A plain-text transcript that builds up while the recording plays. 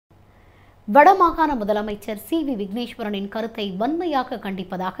வடமாகாண முதலமைச்சர் சி.வி. விக்னேஸ்வரனின் கருத்தை வன்மையாக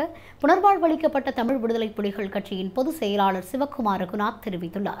கண்டிப்பதாக புனர்வாழ்வளிக்கப்பட்ட தமிழ் விடுதலைப் புலிகள் கட்சியின் பொதுச் செயலாளர் சிவக்குமார் ரகுநாத்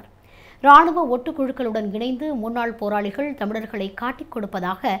தெரிவித்துள்ளார். இராணுவ ஒட்டுக்குழுக்களுடன் இணைந்து முன்னாள் போராளிகள் தமிழர்களை காட்டிக்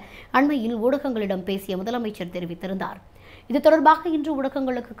கொடுப்பதாக அண்மையில் ஊடகங்களிடம் பேசிய முதலமைச்சர் தெரிவித்திருந்தார். இது தொடர்பாக இன்று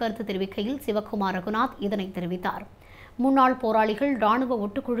ஊடகங்களுக்கு கருத்து தெரிவிக்கையில் சிவக்குமார் ரகுநாத் இதனை தெரிவித்தார். முன்னாள் போராளிகள் இராணுவ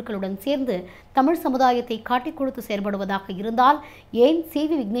ஒட்டுக்குழுக்களுடன் சேர்ந்து தமிழ் சமுதாயத்தை காட்டிக் கொடுத்து செயல்படுவதாக இருந்தால் ஏன்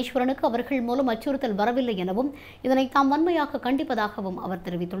சி.வி. விக்னேஸ்வரனுக்கு அவர்கள் மூலம் அச்சுறுத்தல் வரவில்லை எனவும் இதனை தாம் வன்மையாக கண்டிப்பதாகவும் அவர்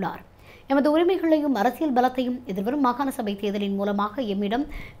தெரிவித்துள்ளார். எமது உரிமைகளையும் அரசியல் பலத்தையும் எதிர்வரும் மாகாண சபை தேர்தலின் மூலமாக எம்மிடம்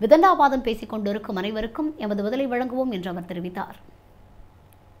விதண்டாவாதம் பேசிக் கொண்டிருக்கும் அனைவருக்கும் எமது பதிலை வழங்குவோம் என்று அவர் தெரிவித்தார்.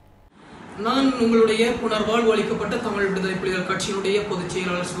 நான் உங்களுடைய புனர்வாழ்வு அளிக்கப்பட்ட தமிழ் விடுதலை புலிகள் கட்சியினுடைய பொதுச்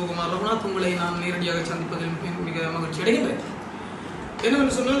செயலாளர் சிவகுமார் ரகுநாத் உங்களை நான் நேரடியாக சந்திப்பதில் மிக மகிழ்ச்சி அடைகின்றேன்.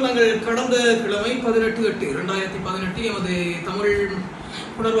 என்னவென்று சொன்னால், நாங்கள் கடந்த கிழமை 18/8/2018 எமது தமிழ்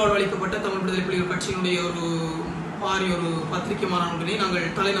புனர்வாழ்வு அளிக்கப்பட்ட தமிழ் விடுதலை புலிகள் கட்சியினுடைய ஒரு பத்திரிகை மாநாட்டினை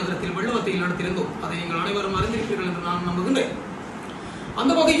நாங்கள் தலைநகரத்தில் வெள்ளவத்தையில் நடத்தியிருந்தோம். அதை நீங்கள் அனைவரும் அறிந்திருப்பீர்கள் என்று நான் நம்புகின்றேன்.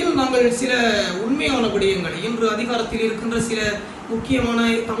 அந்த வகையில் நாங்கள் சில உண்மையான விடயங்களை, இன்று அதிகாரத்தில் இருக்கின்ற சில முக்கியமான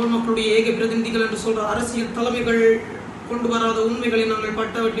தமிழ் மக்களுடைய ஏக பிரதிநிதிகள் என்று சொல்ற அரசியல் தலைமைகள் கொண்டு வராத உண்மைகளை நாங்கள்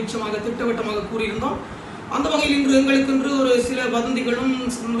பட்டவட்டமாக திட்டவட்டமாக கூறியிருந்தோம். அந்த வகையில் இன்று எங்களுக்கென்று ஒரு சில வதந்திகளும்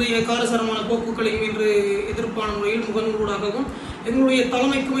நிறைய காரசாரமான போக்குகளையும் இன்று எதிர்ப்பான முறையில் முகநூலாகவும் எங்களுடைய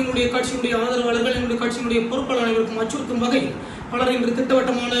தலைமைக்கும் எங்களுடைய கட்சியினுடைய ஆதரவாளர்கள் எங்களுடைய கட்சியினுடைய பொறுப்பாளர் அனைவருக்கும் அச்சுறுத்தும் வகையில் பலர் இன்று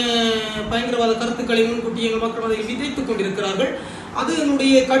திட்டவட்டமான பயங்கரவாத கருத்துக்களை முன்கூட்டி எங்கள் மக்கள் அதை விதைத்துக் கொண்டிருக்கிறார்கள். அது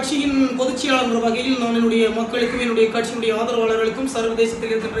என்னுடைய கட்சியின் பொதுச் செயலாளர் என்ற வகையில் நான் என்னுடைய மக்களுக்கும் என்னுடைய கட்சியினுடைய ஆதரவாளர்களுக்கும்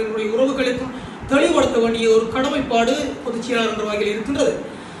சர்வதேசத்தில் இருக்கின்ற என்னுடைய உறவுகளுக்கும் தெளிவுபடுத்த வேண்டிய ஒரு கடமைப்பாடு பொதுச் செயலாளர் என்ற வகையில் இருக்கின்றது.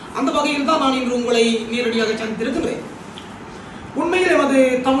 அந்த வகையில் தான் நான் இன்று உங்களை நேரடியாக சந்தித்திருக்கின்றேன். உண்மையில் எமது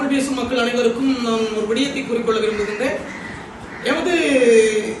தமிழ் பேசும் மக்கள் அனைவருக்கும் நான் ஒரு விடயத்தை கூறிக்கொள்ள விரும்புகின்றேன். எமது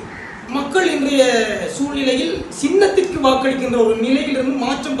மக்கள் இன்றைய சூழ்நிலையில் சின்னத்திற்கு வாக்களிக்கின்ற ஒரு நிலையிலிருந்து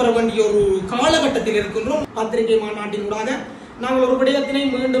மாற்றம் பெற வேண்டிய ஒரு காலகட்டத்தில் இருக்கின்றோம். பத்திரிகை மாநாட்டினூடாக நாங்கள் ஒரு விடயத்தினை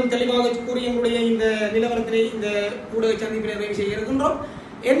மீண்டும் தெளிவாக கூறி எங்களுடைய இந்த நிலவரத்தினை இந்த ஊடக சந்திப்பினை நிறைவு செய்ய இருக்கின்றோம்.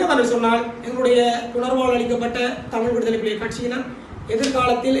 என்னவென்று சொன்னால், எங்களுடைய புனர்வாழ்வு அளிக்கப்பட்ட தமிழ் விடுதலை புலிகள் கட்சியினர்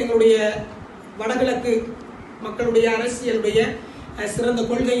எதிர்காலத்தில் எங்களுடைய வடகிழக்கு மக்களுடைய அரசியலுடைய சிறந்த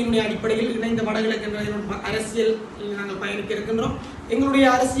கொள்கையினுடைய அடிப்படையில் இணைந்த வடகிழக்கு என்ற அரசியல் நாங்கள் பயணிக்க இருக்கின்றோம். எங்களுடைய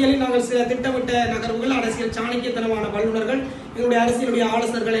அரசியலில் நாங்கள் சில திட்டமிட்ட நகர்வுகள், அரசியல் சாணக்கியத்தனமான வல்லுநர்கள், எங்களுடைய அரசியலுடைய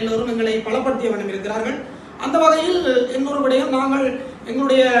ஆலோசகர்கள் எல்லோரும் எங்களை பலப்படுத்திய வண்ணம் இருக்கிறார்கள். அந்த வகையில் இன்னொரு விடயம், நாங்கள்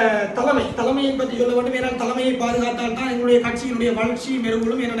எங்களுடைய தலைமையை பற்றி சொல்ல வேண்டும். ஏனால் தலைமையை பாதுகாத்தால் தான் எங்களுடைய கட்சியினுடைய வளர்ச்சி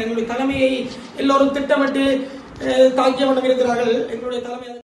மெருகூடும். ஏனால் எங்களுடைய தலைமையை எல்லோரும் திட்டமிட்டு தாக்கிய வண்ணம் இருக்கிறார்கள். எங்களுடைய தலைமை